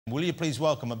Will you please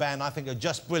welcome a band I think are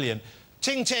just brilliant,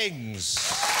 Ting Tings.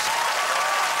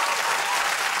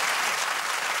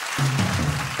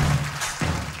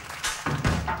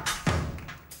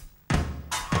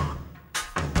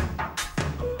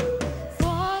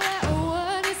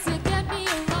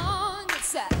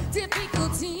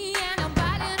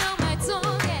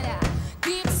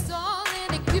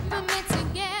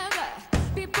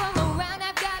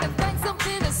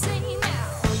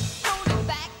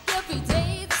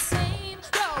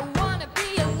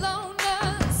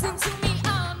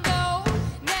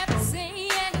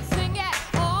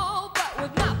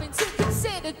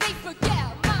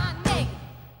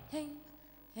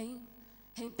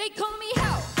 They call me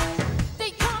Hell,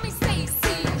 they call me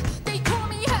Stacy, they call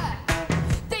me her,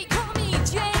 they call me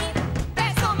Jane.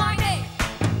 That's not my name,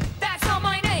 that's not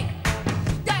my name,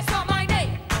 that's not my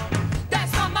name,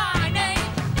 that's not my name.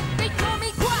 They call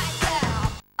me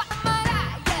Quiet,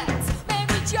 Mariah,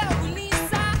 Mary Jo,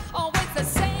 Lisa, always the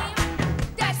same.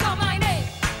 That's not my name,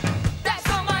 that's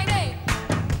not my name,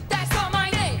 that's not my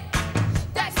name,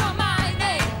 that's not my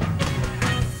name.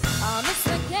 I'm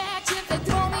Mr. Catch if they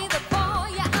throw me the ball,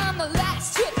 yeah, I'm the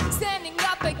last chick standing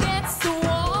up against the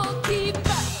wall. Keep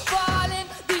falling,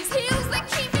 these heels that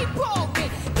keep me broken,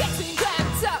 getting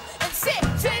wrapped up and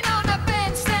sitting on the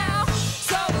bench now.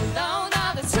 So alone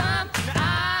all the time,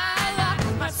 I lock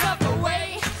myself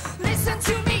away. Listen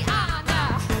to me,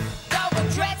 Anna, though I'm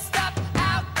dressed up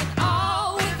out and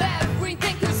all with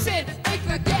everything considered, they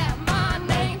forget my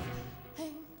name.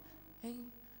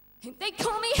 They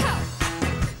call me Hell,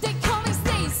 they call me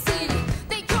Stacy,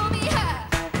 they call me her,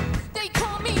 they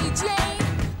call me Jane.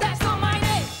 That's not my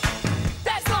name,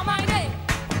 that's not my name,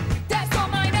 that's not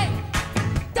my name,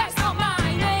 that's not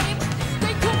my name.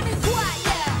 They call me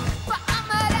Quiet, but I'm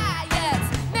a riot.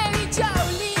 Mary Jo,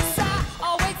 Lisa,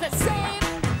 always the same.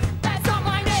 That's not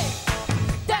my name,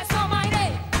 that's not my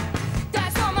name,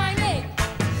 that's not my name,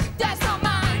 that's not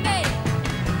my name.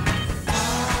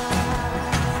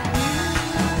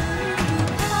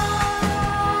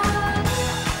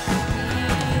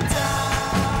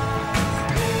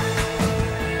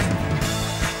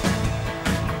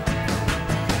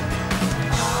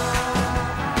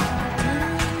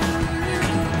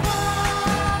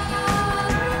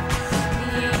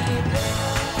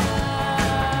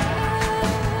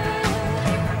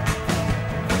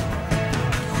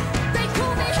 They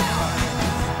call me Hell,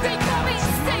 they call me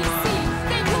Stacy,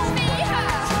 they call me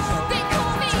her, they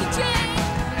call me Jane.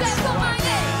 That's not my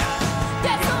name,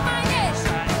 that's not my name,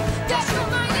 that's not my name,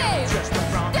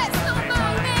 that's not my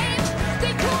name.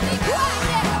 They call me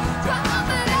Quiet, but I'm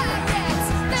a riot.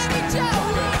 Mary Jo,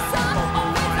 Lisa,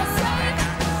 always the same.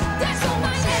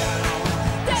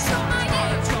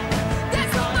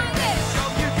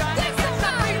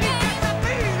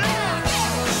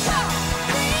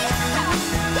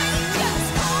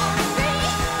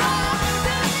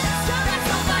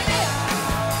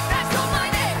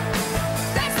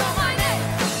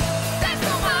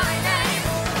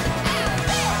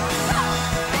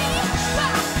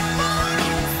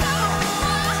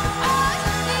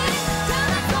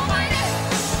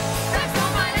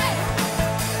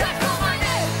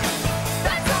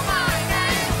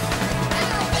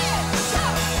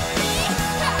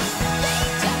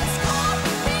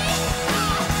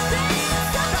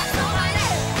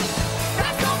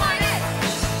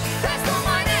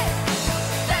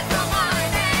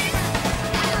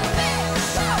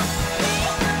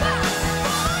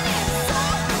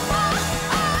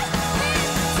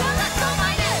 That's not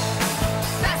my name,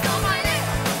 that's not my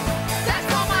name, that's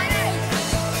not my name,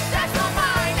 that's not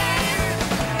my name.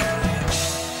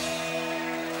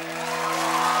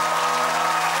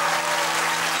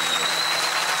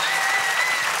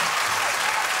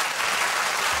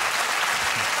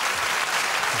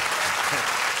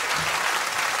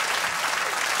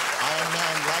 Iron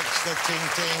Man likes the Ting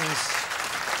Tings.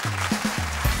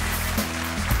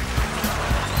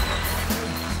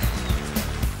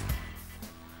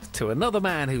 To another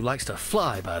man who likes to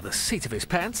fly by the seat of his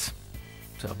pants.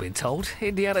 So I've been told,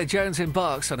 Indiana Jones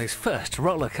embarks on his first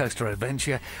roller coaster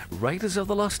adventure, Raiders of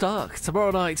the Lost Ark,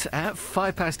 tomorrow night at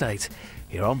 8:05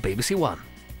 here on BBC One.